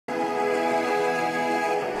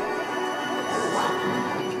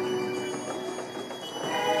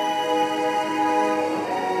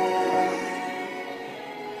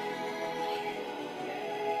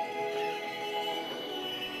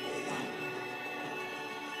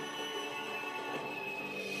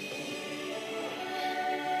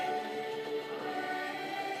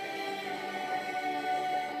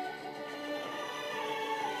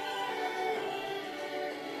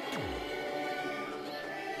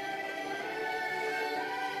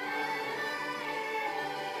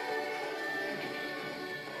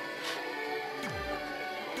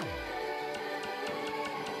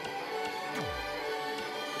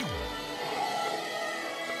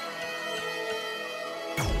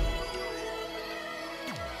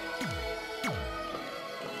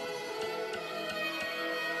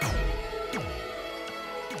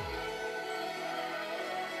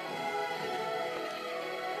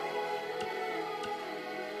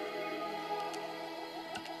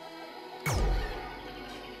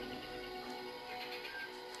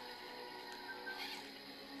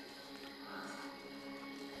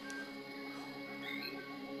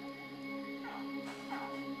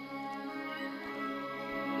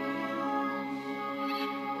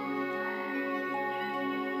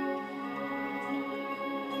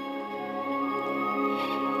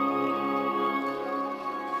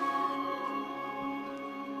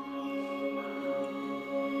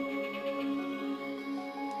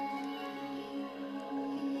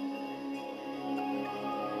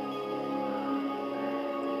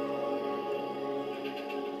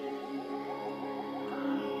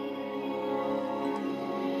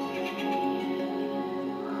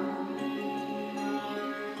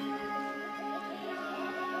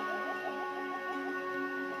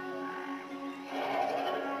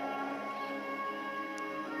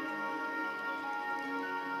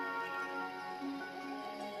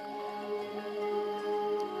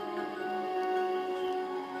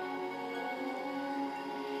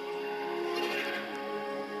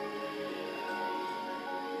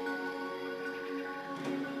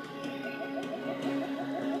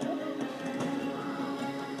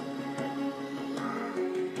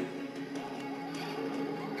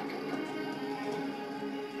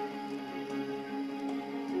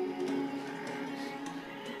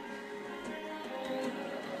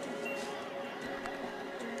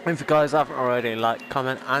If you guys haven't already, like,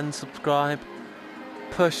 comment and subscribe.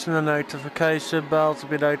 Push the notification bell to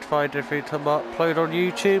be notified every time I upload on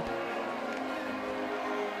YouTube.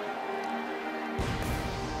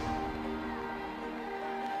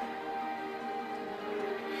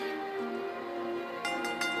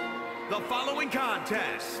 The following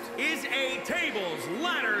contest is a tables,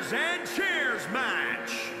 ladders, and chairs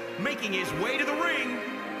match. Making his way to the ring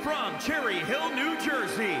from Cherry Hill, New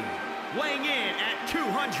Jersey, weighing in at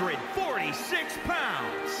 246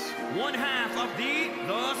 pounds, one half of the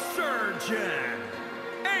Surgeon,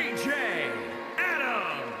 AJ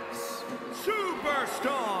Adams,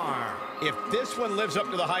 Superstar. If this one lives up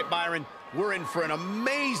to the hype, Byron, we're in for an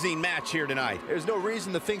amazing match here tonight. There's no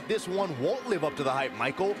reason to think this one won't live up to the hype,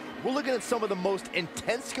 Michael. We're looking at some of the most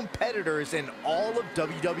intense competitors in all of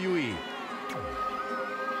WWE.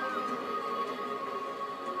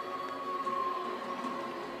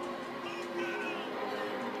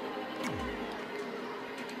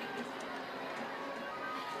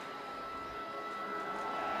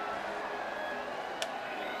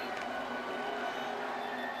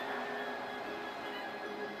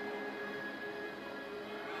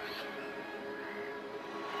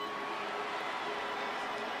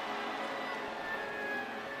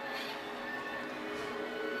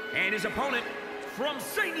 And his opponent from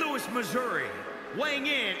St. Louis, Missouri, weighing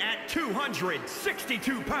in at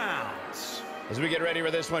 262 pounds. As we get ready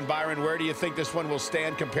for this one, Byron, where do you think this one will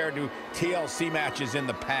stand compared to TLC matches in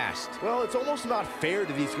the past? Well, it's almost not fair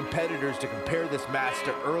to these competitors to compare this match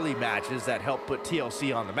to early matches that helped put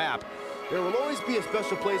TLC on the map. There will always be a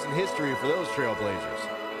special place in history for those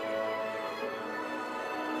trailblazers.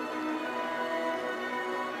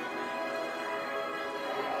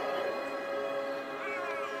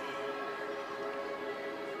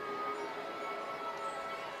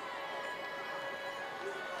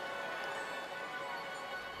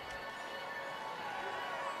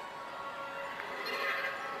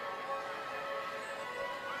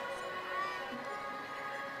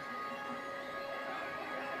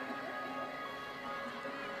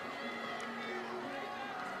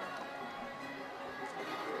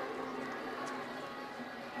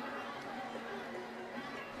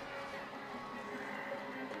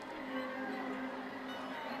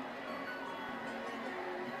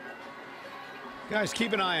 Guys,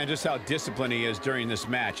 keep an eye on just how disciplined he is during this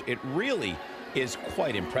match. It really is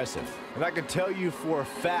quite impressive. And I can tell you for a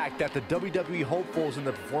fact that the WWE hopefuls in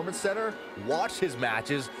the Performance Center watch his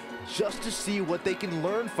matches just to see what they can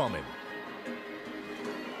learn from him.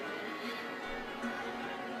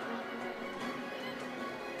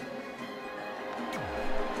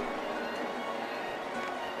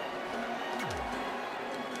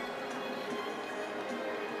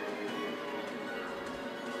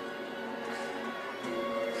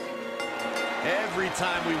 Every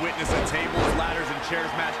time we witness a tables, ladders, and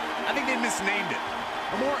chairs match, I think they misnamed it.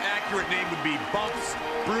 A more accurate name would be bumps,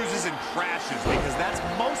 bruises, and crashes, because that's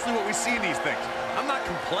mostly what we see in these things. I'm not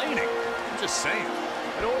complaining. I'm just saying.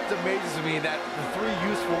 It always amazes me that the three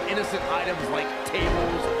useful, innocent items like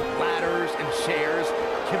tables, ladders, and chairs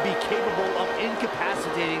can be capable of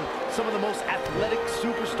incapacitating some of the most athletic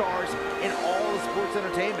superstars in all of sports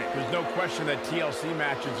entertainment. There's no question that TLC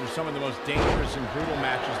matches are some of the most dangerous and brutal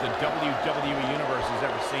matches the WWE Universe has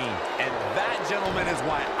ever seen. And that, gentlemen, is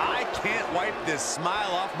why I can't wipe this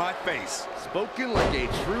smile off my face. Spoken like a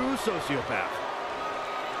true sociopath.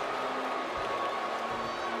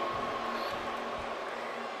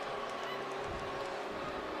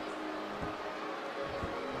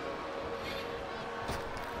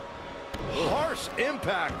 Harsh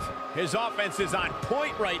impact. His offense is on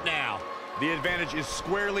point right now. The advantage is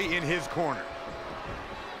squarely in his corner.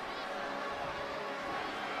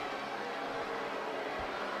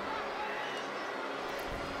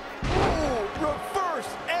 Ooh, reverse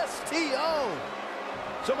STO.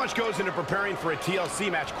 So much goes into preparing for a TLC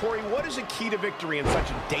match. Corey, what is a key to victory in such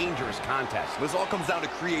a dangerous contest? This all comes down to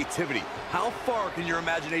creativity. How far can your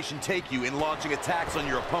imagination take you in launching attacks on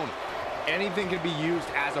your opponent? Anything can be used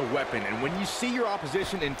as a weapon, and when you see your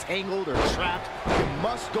opposition entangled or trapped, you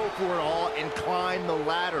must go for it all and climb the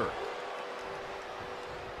ladder.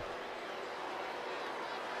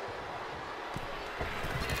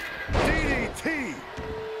 DDT!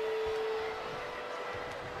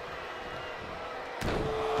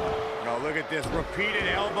 Now look at this, repeated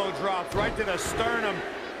elbow drops right to the sternum.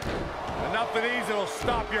 Enough of these, it'll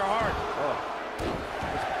stop your heart. Oh.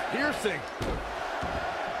 Piercing.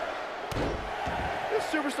 This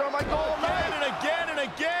superstar might go all night. Again and again and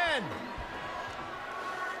again.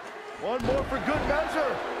 One more for good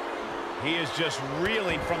measure. He is just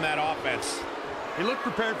reeling from that offense. He looked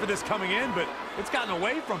prepared for this coming in, but it's gotten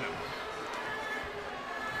away from him.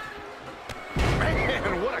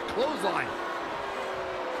 Man, what a clothesline.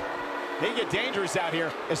 They get dangerous out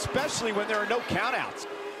here, especially when there are no countouts.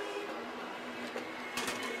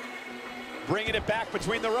 Bringing it back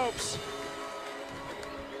between the ropes.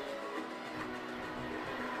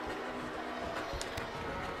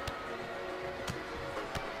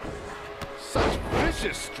 Such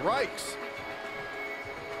vicious strikes.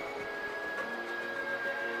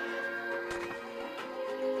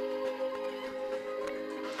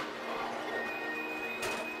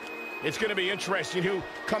 It's going to be interesting who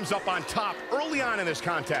comes up on top early on in this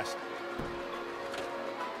contest.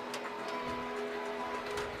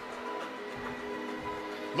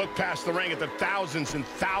 Look past the ring at the thousands and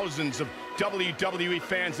thousands of WWE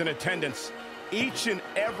fans in attendance. Each and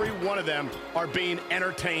every one of them are being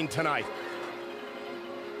entertained tonight.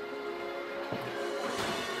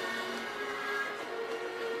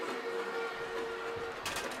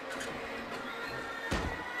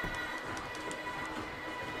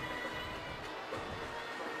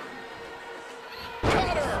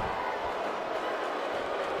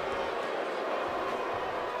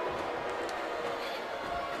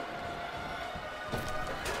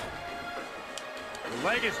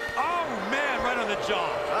 Leg is, oh man, right on the jaw.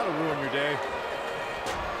 That'll ruin your day.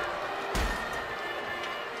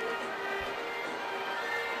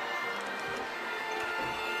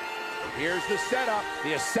 Here's the setup.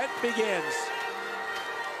 The ascent begins.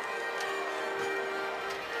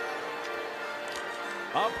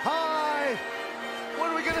 Up high. What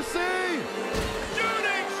are we gonna see?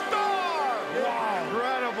 Shooting star! Wow.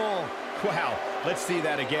 Incredible. Wow, let's see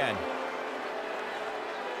that again.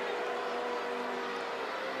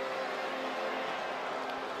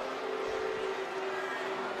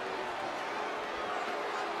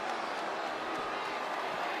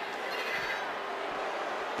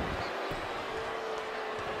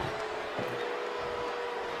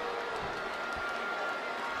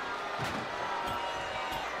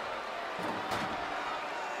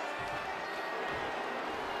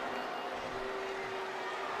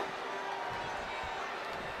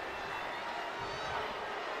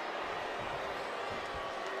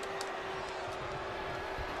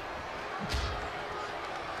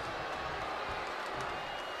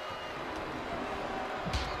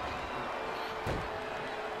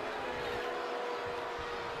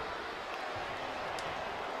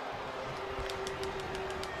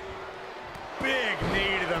 Big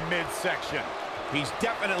knee to the midsection. He's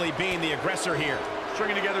definitely being the aggressor here.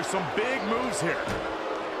 Stringing together some big moves here.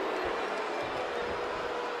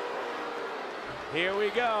 Here we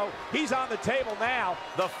go. He's on the table now.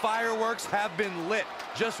 The fireworks have been lit.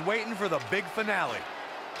 Just waiting for the big finale.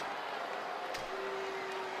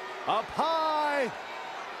 Up high.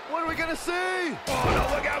 What are we gonna see? Oh,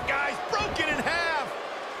 no, look out, guys. Broken in half.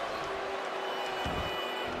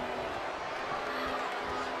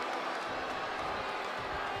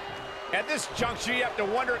 At this juncture, you have to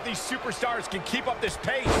wonder if these superstars can keep up this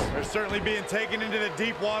pace. They're certainly being taken into the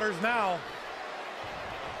deep waters now.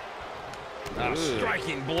 A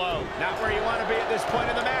striking blow. Not where you want to be at this point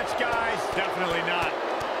in the match, guys. Definitely not.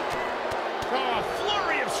 Oh, a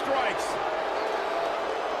flurry of strikes.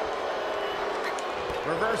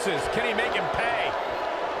 Reverses. Can he make him pay?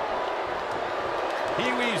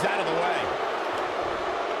 He weaves out of the way.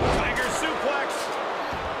 Tiger suplex.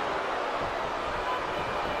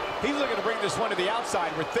 He's looking to bring this one to the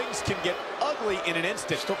outside where things can get ugly in an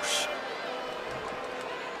instant.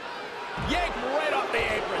 Yanked right off the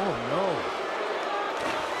apron. Oh, no.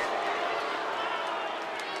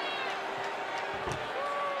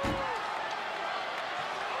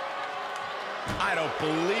 I don't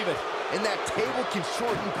believe it. And that table can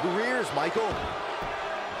shorten careers, Michael.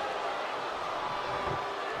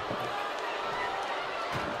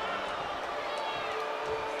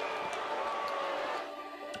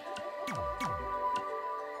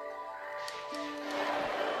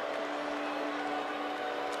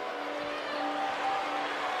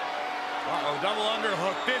 Uh-oh, double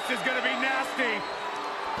underhook. This is going to be nasty.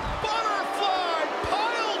 Butterfly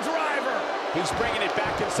pile driver. He's bringing it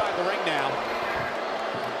back inside the ring now.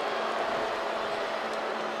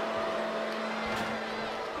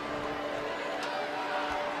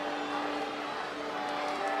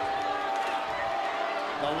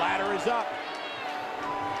 The ladder is up.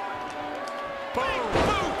 Boom.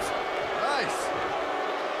 Boot. Nice.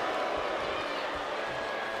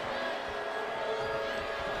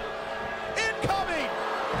 Incoming.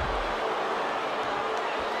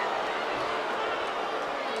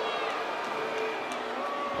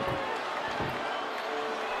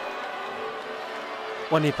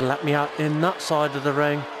 Won't even let me out in that side of the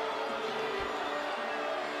ring.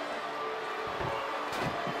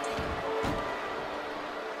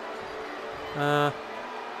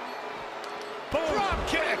 Drop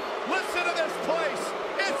kick. Listen to this place.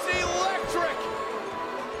 It's electric.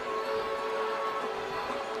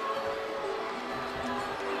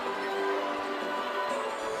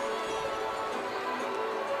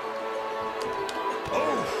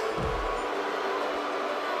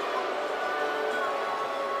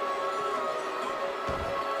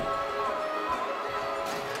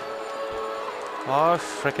 Oh,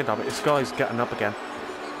 freaking damn it. This guy's getting up again.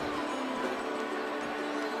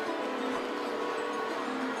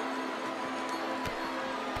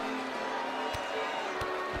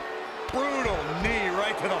 Brutal knee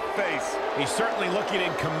right to the face. He's certainly looking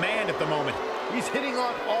in command at the moment. He's hitting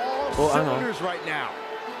on all cylinders right now.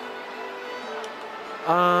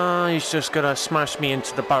 He's just gonna smash me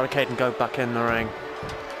into the barricade and go back in the ring.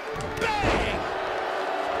 Bang!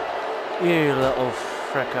 You little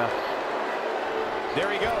fricker. There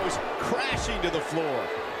he goes, crashing to the floor.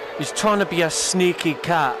 He's trying to be a sneaky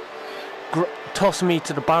cat. Toss me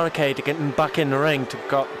to the barricade to get him back in the ring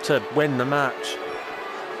to win the match.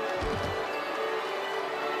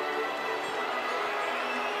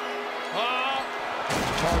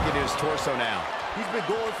 Target his torso now. He's been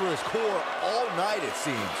going for his core all night, it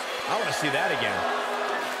seems. I want to see that again.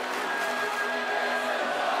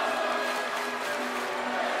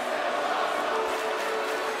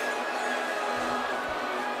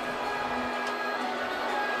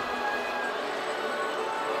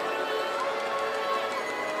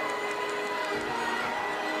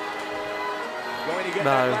 Going to get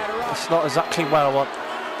that ladder No, up. it's not exactly where I want.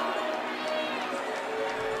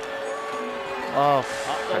 Oh, Up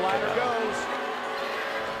the ladder frickin' hell. goes.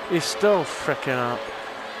 He's still fricking up.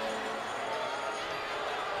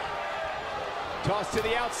 Toss to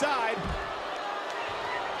the outside.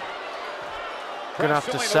 Gonna have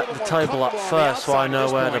to Showing a set little the more table up comfortable on the first so I outside know at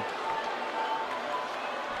this where to. point.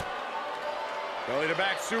 Belly to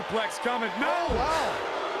back suplex coming. No! Oh, wow.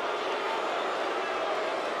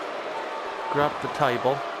 Grab the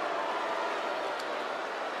table.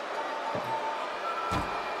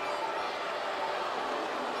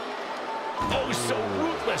 Oh, so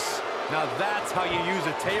ruthless. Now that's how you use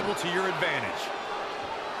a table to your advantage.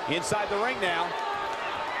 Inside the ring now.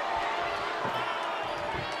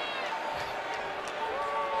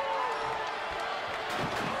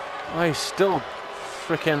 He's still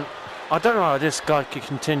fricking. I don't know how this guy could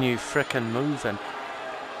continue fricking moving.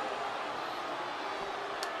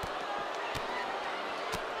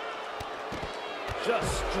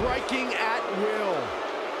 Just striking at will.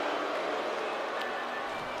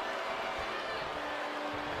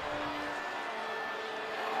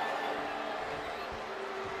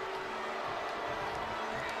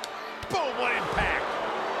 Boom, what impact.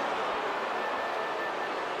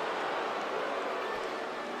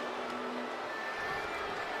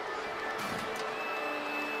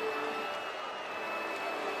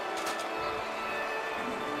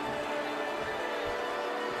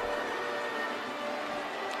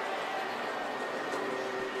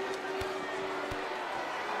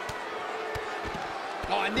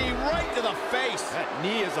 Oh, a knee right to the face. That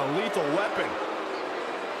knee is a lethal weapon.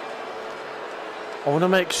 I want to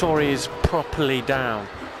make sure he's properly down.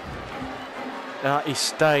 That he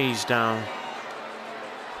stays down.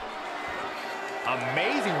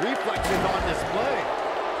 Amazing reflexes on display.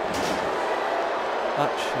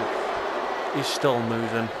 That should. He's still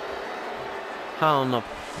moving. How in the.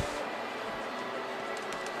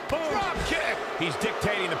 Drop kick. He's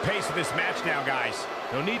dictating the pace of this match now, guys.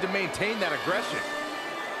 They'll need to maintain that aggression.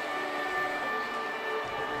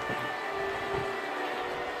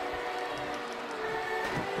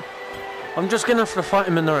 I'm just gonna have to fight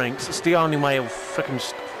him in the ring. 'Cause it's the only way he'll frickin'.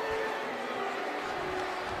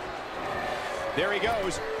 There he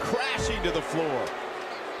goes, crashing to the floor.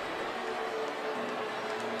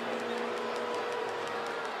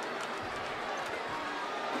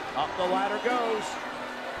 Up the ladder goes.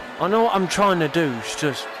 I know what I'm trying to do. It's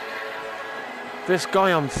just this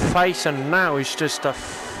guy I'm facing now is just a.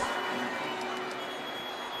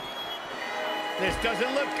 This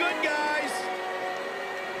doesn't look good, guys.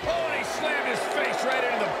 Oh, and he slammed his face right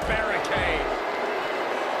into the barricade.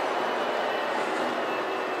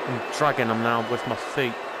 I'm dragging him now with my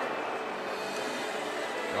feet.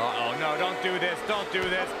 Uh-oh, no, don't do this, don't do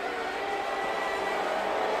this.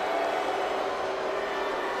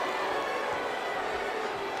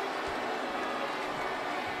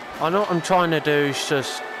 I know what I'm trying to do. It's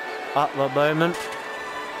just at the moment.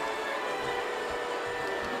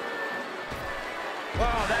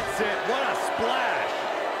 Oh, that's it, what a splash.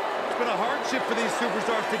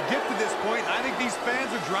 superstars to get to this point. I think these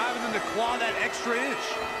fans are driving them to claw that extra inch.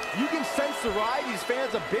 You can sense the ride these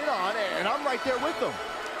fans have been on, and I'm right there with them.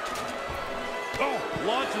 Oh,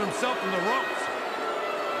 launching himself from the ropes.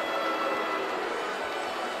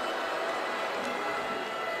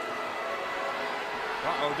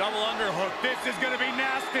 Uh-oh, double underhook. This is going to be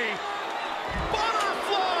nasty.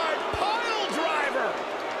 Butterfly pile driver.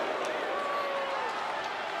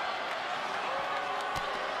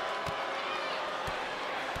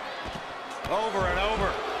 Over and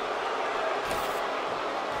over.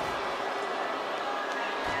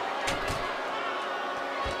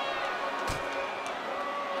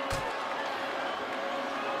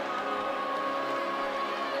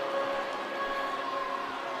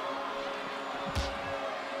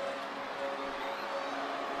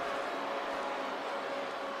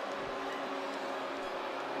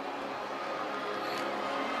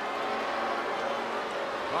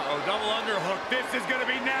 Uh-oh, double underhook. This is going to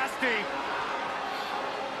be nasty.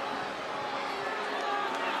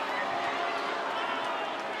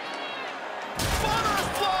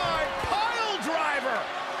 Butterfly pile driver.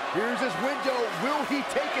 Here's his window. Will he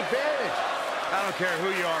take advantage? I don't care who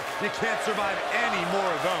you are. You can't survive any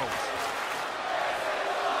more of those.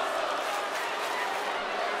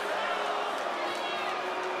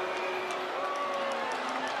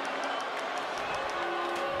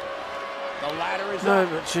 The ladder is No, up.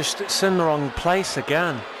 but just it's in the wrong place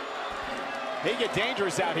again. They get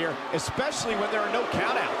dangerous out here, especially when there are no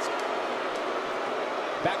countouts.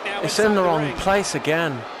 Back now It's in the wrong ring. place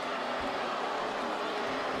again.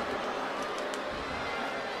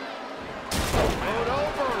 Rode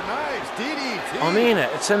over, nice DDT. I mean it,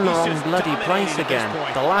 it's in the He's wrong just bloody dominating place at this again.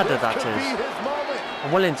 point. The ladder, This that could be is. his moment.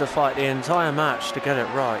 I'm willing to fight the entire match to get it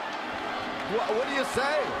right. What do you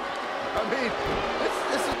say? I mean,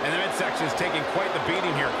 this is... And the midsection is taking quite the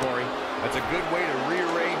beating here, Corey. That's a good way to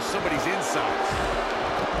rearrange somebody's insides.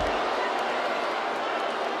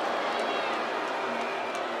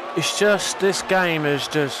 It's just, this game is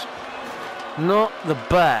just not the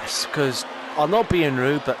best, because I'm not being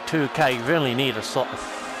rude, but 2K really need to sort of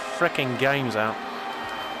freaking games out.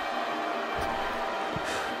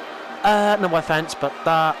 No offense, but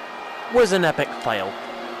that was an epic fail.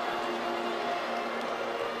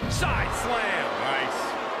 Side slam. Nice.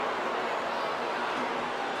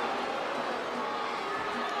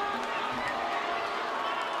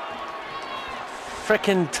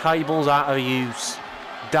 Frickin' tables out of use.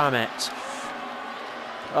 Damn it.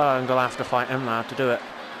 Oh, I'm gonna have to fight him now to do it.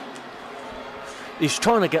 He's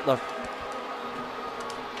trying to get the...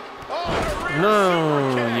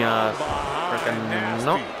 No, yeah, frickin'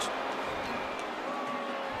 not.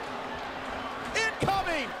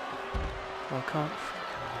 Incoming! I can't...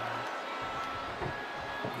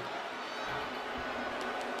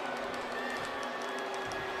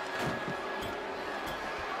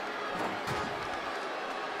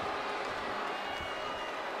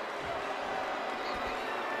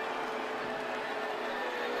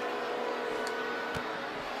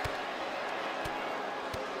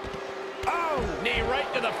 Knee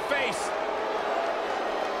right to the face.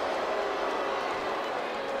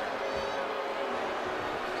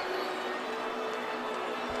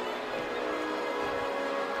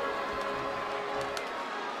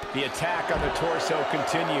 The attack on the torso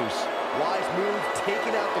continues. Wise move,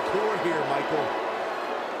 taking out the core here, Michael.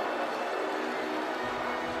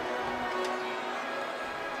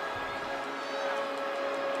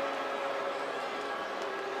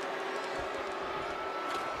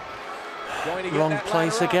 Wrong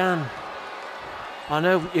place again. I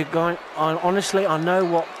know you're going... honestly, I know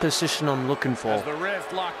what position I'm looking for. The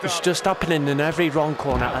wrist locked It's up. just happening in every wrong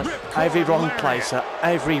corner, at every wrong place, at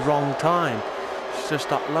every wrong time. It's just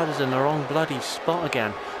that ladder's in the wrong bloody spot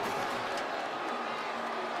again.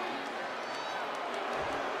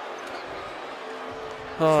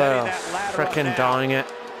 Oh, frickin' dying it.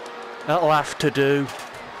 That'll have to do.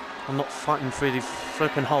 I'm not fighting through the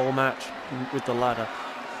frickin' whole match with the ladder.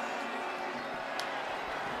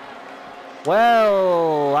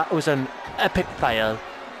 Well, that was an epic fail.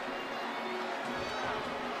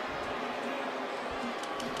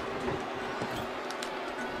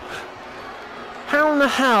 How in the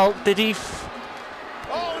hell did he...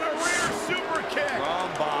 Oh, and a rear super kick. From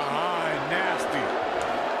behind. Nasty.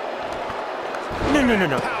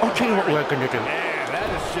 No. I'll tell you what we're going to do. Man, that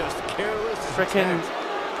is just careless. Frickin'...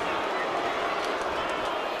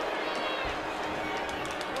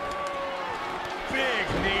 Big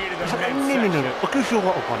knee to the midsection. No. I'll give you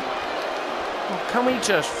what I want. Well, can we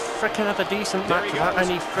just frickin' have a decent There match he without goes,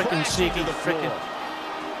 any frickin' crashing to sneaky the floor. frickin'...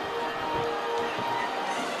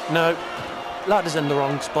 No. Ladder's in the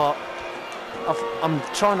wrong spot. I'm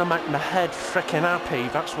trying to make my head freaking happy.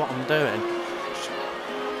 That's what I'm doing.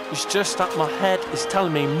 It's just that my head is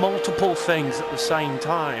telling me multiple things at the same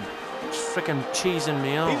time. It's freaking cheesing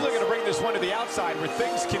me off. He's looking to bring this one to the outside where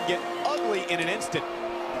things can get ugly in an instant.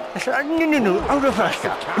 It's like, no, out of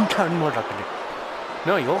faster. I'm telling you what I'm going to do.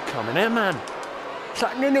 No, you're coming in, man. It's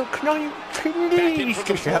like, no, can I please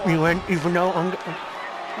just let me win, even though I'm...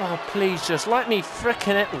 Oh, please, just let me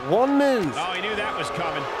frickin' hit one move. Oh, he knew that was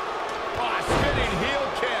coming. Oh, a spinning heel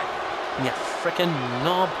kick. You frickin'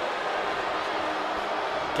 knob.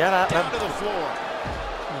 Get out down to the floor.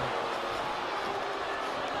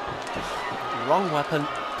 Wrong weapon.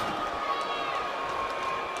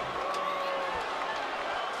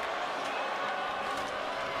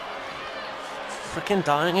 Frickin'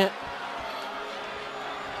 dying it.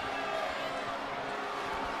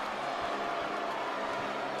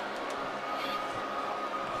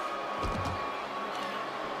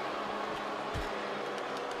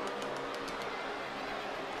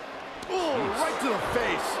 Right to the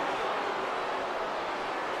face.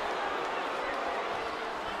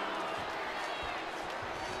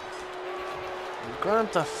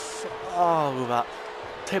 Grab the oh, that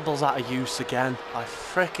table's out of use again. I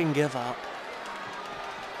frickin' give up.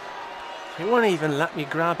 He won't even let me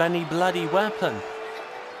grab any bloody weapon.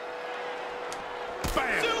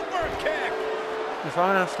 Bam. Super kick. If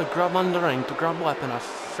I have to grab under ring to grab weapon, I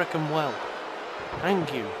frickin' will.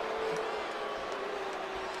 Thank you.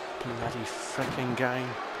 Bloody frickin' game.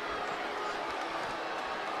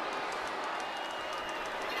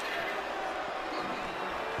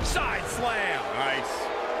 Side slam. Nice.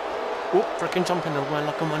 Oh, frickin' jumping away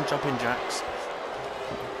like I'm on jumping jacks.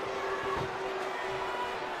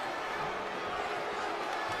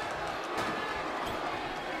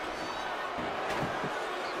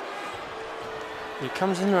 He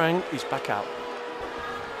comes in the ring, he's back out.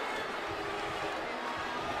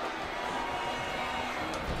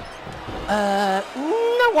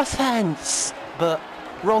 No offense, but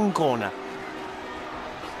wrong corner.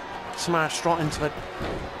 Smashed right into it.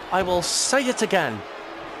 I will say it again.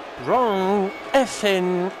 Wrong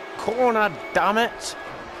effing corner, damn it.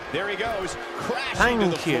 There he goes, crashing Thank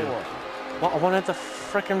to the you. floor. What I wanted the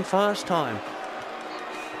frickin' first time.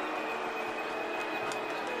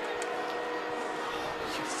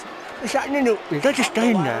 Is that no? Let us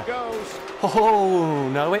down there. Goes. Oh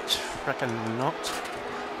no, it's frickin' not.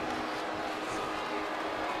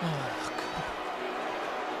 Oh, God.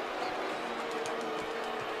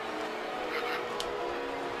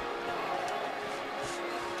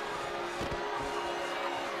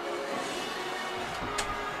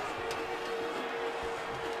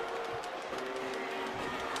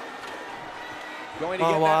 Going to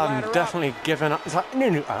get Oh, that I'm ladder definitely up. giving up. It's like, no,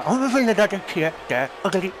 I'm having the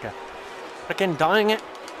freaking dying it.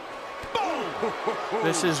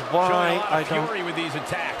 This is why I don't. Fury with these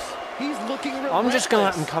attacks. He's looking relentless. I'm just gonna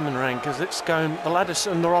let him come in ring because it's going. The ladder's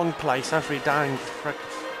in the wrong place every dang frick.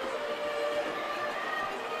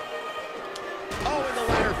 Oh, and the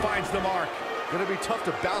ladder finds the mark. Gonna be tough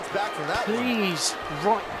to bounce back from that one. Please,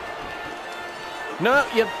 right. No,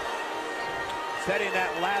 you. Setting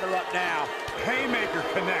that ladder up now. Haymaker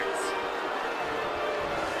connects.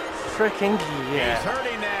 Freaking yeah. He's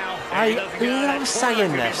hurting now. I love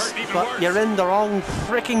saying this, but you're in the wrong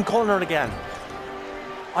freaking corner again.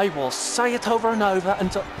 I will say it over and over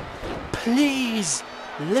until... Please,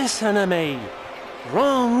 listen to me.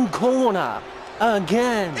 Wrong corner.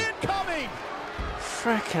 Again. Incoming!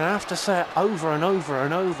 Frickin' I have to say it over and over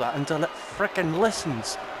and over until it frickin'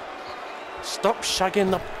 listens. Stop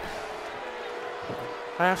shagging the...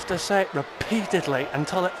 I have to say it repeatedly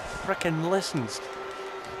until it frickin' listens.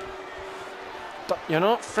 You're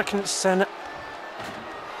not frickin' saying it.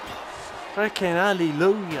 Frickin'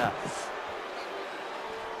 hallelujah.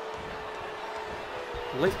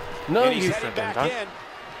 No, And he's you heading frickin' back don't. in.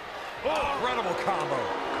 Oh, incredible combo.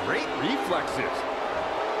 Great reflexes.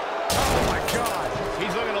 Oh my God.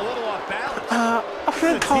 He's looking a little off balance. I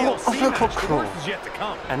think I'll cruel. The worst is yet to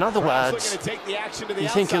come. In other Perhaps words, looking to take the action to the you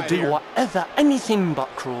think you'll outside do here. whatever, anything but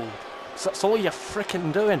cruel. So that's all you're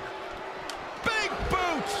frickin' doing. Big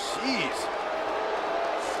boots. Jeez.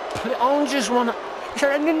 I just wanna...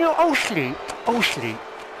 No, I'll sleep. I'll sleep.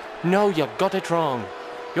 No, you got it wrong.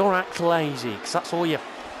 You're act lazy, because that's all you're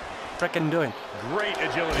frickin' doing. Great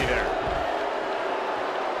agility there.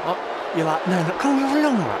 Oh, you're like, no, can't you have a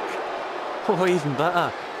long match? Oh, even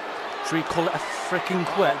better. Should we call it a frickin'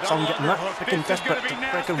 quit? So I'm getting that frickin' desperate to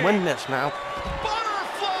frickin' win this now.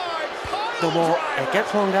 Butterfly The more piledriver. it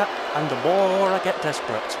gets longer, and the more I get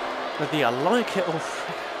desperate. Whether you like it or...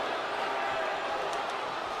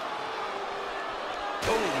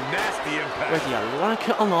 Oh, nasty impact. Whether you like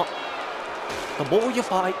it or not, the more you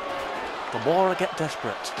fight, the more I get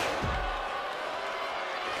desperate.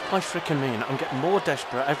 I freaking mean, I'm getting more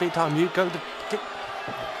desperate every time you go to...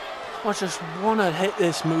 I just want to hit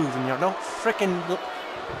this move and you're not freaking...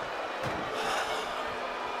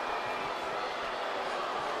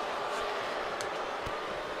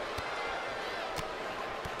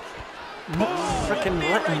 Not freaking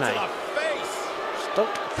letting me.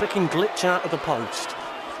 Stop freaking glitching out of the post.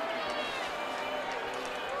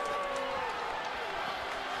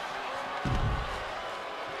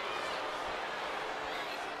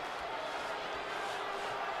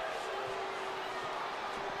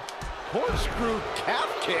 Corkscrew calf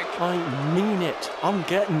kick. I mean it. I'm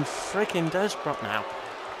getting freaking desperate now.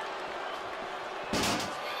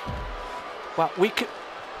 Well,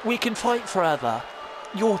 we can fight forever.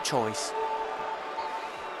 Your choice.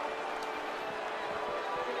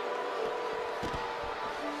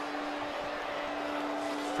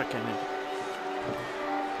 Freaking.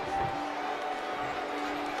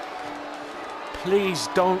 Please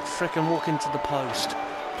don't freaking walk into the post.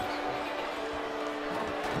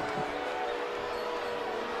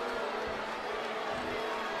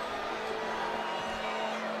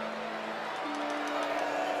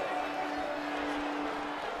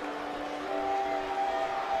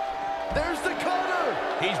 There's the cover.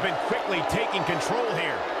 He's been quickly taking control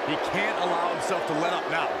here. He can't allow himself to let up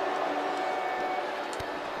now.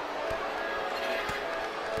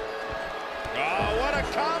 Oh, what a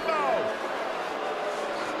combo!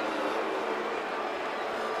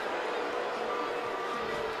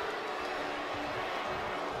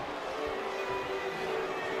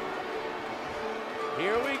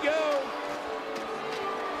 Here we go.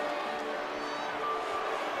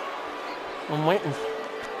 I'm waiting.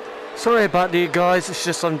 Sorry about you guys, it's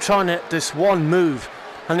just I'm trying to hit this one move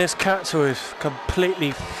and this character is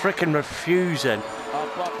completely freaking refusing.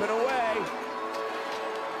 Up and away.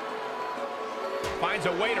 Finds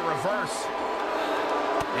a way to reverse.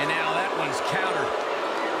 And now that one's countered.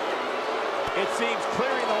 It seems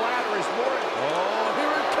clearing the ladder is more. Oh,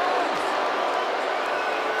 here it comes.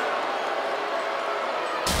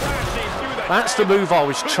 Crashing through the That's the move I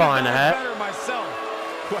was trying to hit. better myself.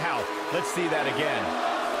 Wow, let's see that again.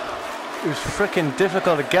 It was freaking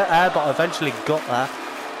difficult to get there, but I eventually got there.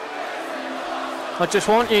 I just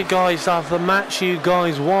want you guys to have the match you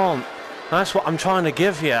guys want. That's what I'm trying to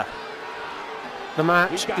give you. The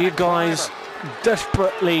match you guys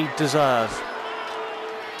desperately deserve.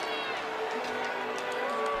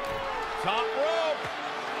 Top rope.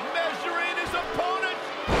 Measuring his opponent.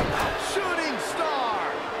 Shooting star.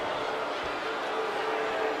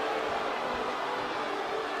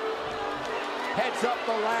 Heads up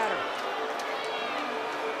the ladder.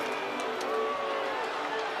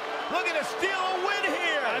 Looking to steal a win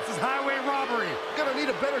here. This is highway robbery. Gonna need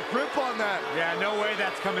a better grip on that. Yeah, no way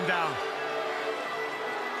that's coming down.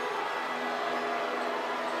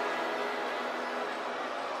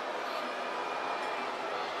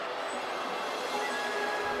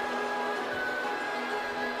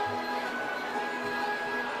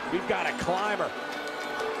 We've got a climber.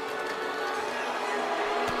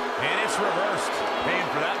 And it's reversed. Paying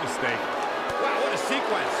for that mistake. Wow, what a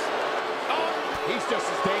sequence. Oh, He's just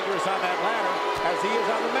as dangerous on that ladder as he is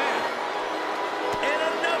on the mat. and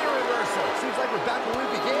another reversal. Seems like we're back where we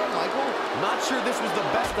began, Michael. Not sure this was the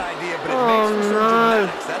best idea, but it Oh, makes for some no.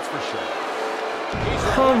 dramatics, that's for sure.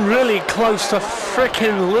 I'm really close to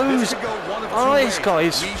freaking losing. This could go one of two Oh, this ways. guy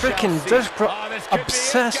is We shall freaking see. desperate, Oh, this could be it,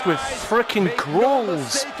 obsessed with guys. freaking Make no crawls.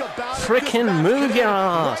 mistake about it, Freaking this match move could your end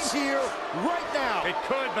ass. Right here, right now. It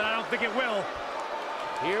could, but I don't think it will.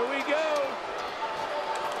 Here we go.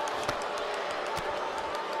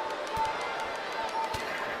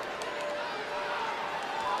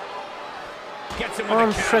 Gets him with I'm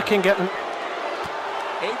a counter. freaking getting.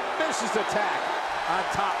 A vicious attack on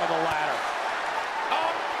top of the ladder.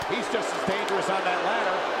 Oh, he's just as dangerous on that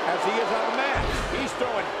ladder as he is on the mat. He's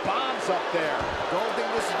throwing bombs up there. Don't think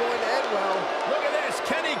this is going to end well. Look at this.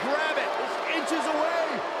 Can he grab it? It's inches away.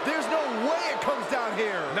 There's no way it comes down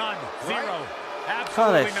here. None. Zero.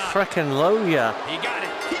 Oh, they Absolutely not. freaking low ya. He got it.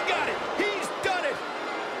 He got it. He's done it.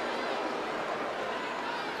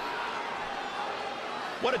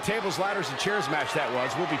 What a tables, ladders, and chairs match that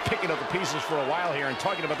was. We'll be picking up the pieces for a while here and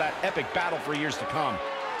talking about that epic battle for years to come.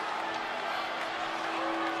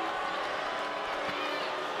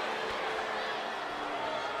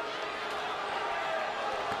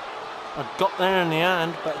 I got there in the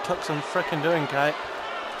end, but it took some freaking doing, Kate.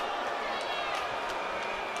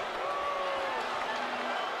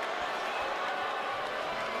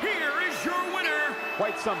 Here is your winner,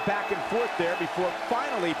 Quite some back and forth there before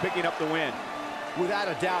finally picking up the win. Without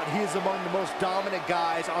a doubt, he is among the most dominant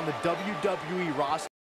guys on the WWE roster.